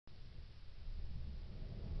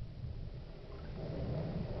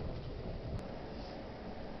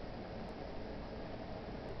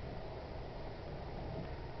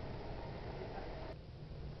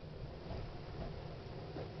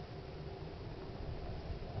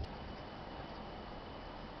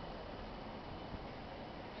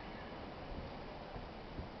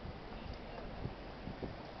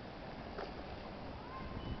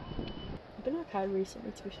been okay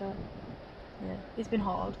recently, to be fair. Yeah, it's been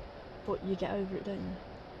hard, but you get over it, don't you?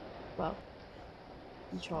 Well,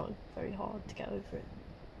 you try very hard to get over it.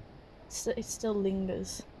 It still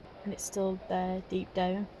lingers, and it's still there deep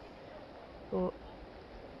down, but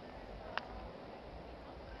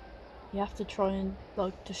you have to try and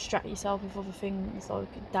like distract yourself with other things,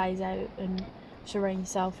 like days out, and surround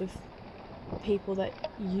yourself with people that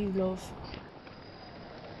you love.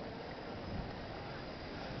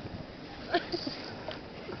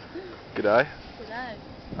 G'day. G'day.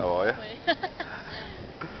 How are you?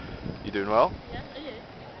 You doing well? Yeah, are you?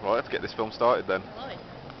 Right, let's get this film started then. Right.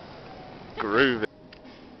 Groovy.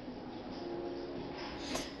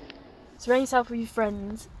 Surround yourself with your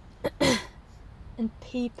friends and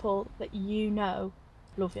people that you know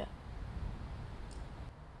love you.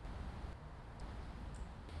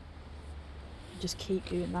 Just keep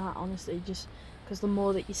doing that, honestly, just because the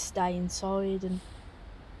more that you stay inside, and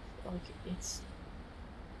like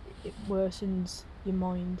it worsens your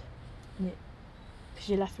mind, and because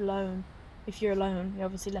you're left alone. If you're alone, you're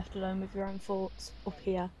obviously left alone with your own thoughts up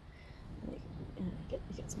here, and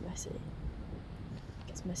it gets messy. It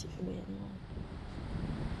gets messy for me anyway.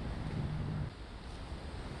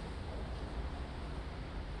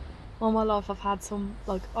 All my life I've had someone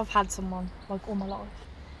like all my life,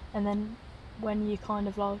 and then when you kind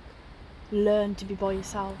of like learn to be by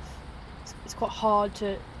yourself, it's quite hard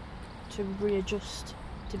to readjust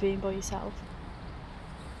to being by yourself.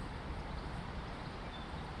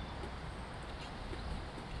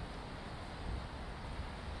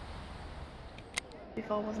 If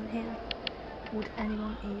I wasn't here, would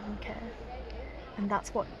anyone even care? And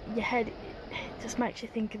that's what your head, it just makes you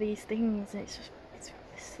think of these things, and it's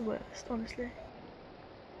the worst, honestly.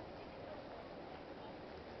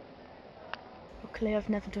 Luckily I've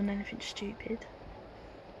never done anything stupid,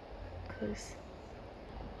 because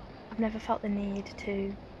I've never felt the need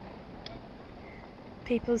to.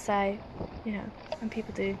 People say, you know, when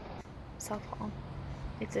people do self-harm,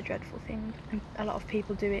 it's a dreadful thing, and a lot of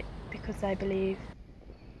people do it because they believe,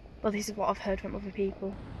 well, this is what I've heard from other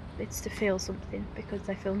people, it's to feel something, because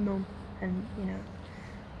they feel numb, and you know,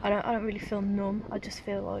 I don't really feel numb, I just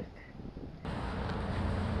feel like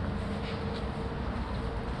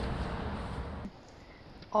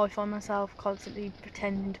I find myself constantly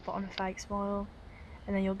pretending to put on a fake smile,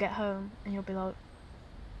 and then you'll get home and you'll be like,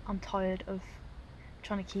 I'm tired of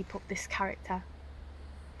trying to keep up this character,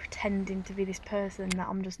 pretending to be this person that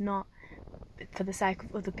I'm just not, for the sake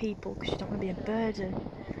of other people, because you don't want to be a burden.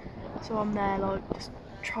 So I'm there like just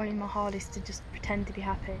trying my hardest to just pretend to be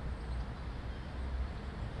happy.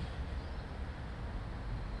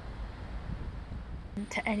 And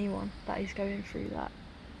to anyone that is going through that,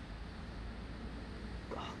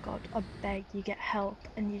 oh God, I beg you, get help,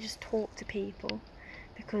 and you just talk to people,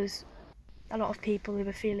 because a lot of people who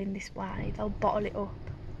are feeling this way, they'll bottle it up,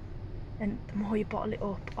 and the more you bottle it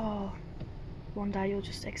up, oh, one day you'll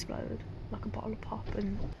just explode like a bottle of pop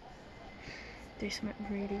and do something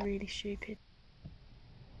really, really stupid.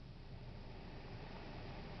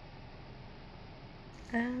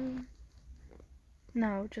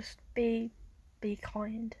 No, just be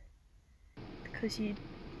kind, because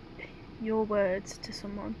your words to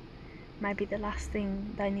someone may be the last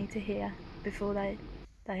thing they need to hear before they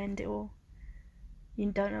end it all.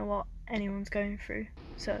 You don't know what anyone's going through,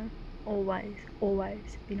 so always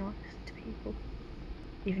be nice to people,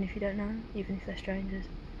 even if you don't know, even if they're strangers.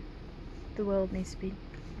 The world needs to be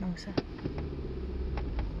nicer.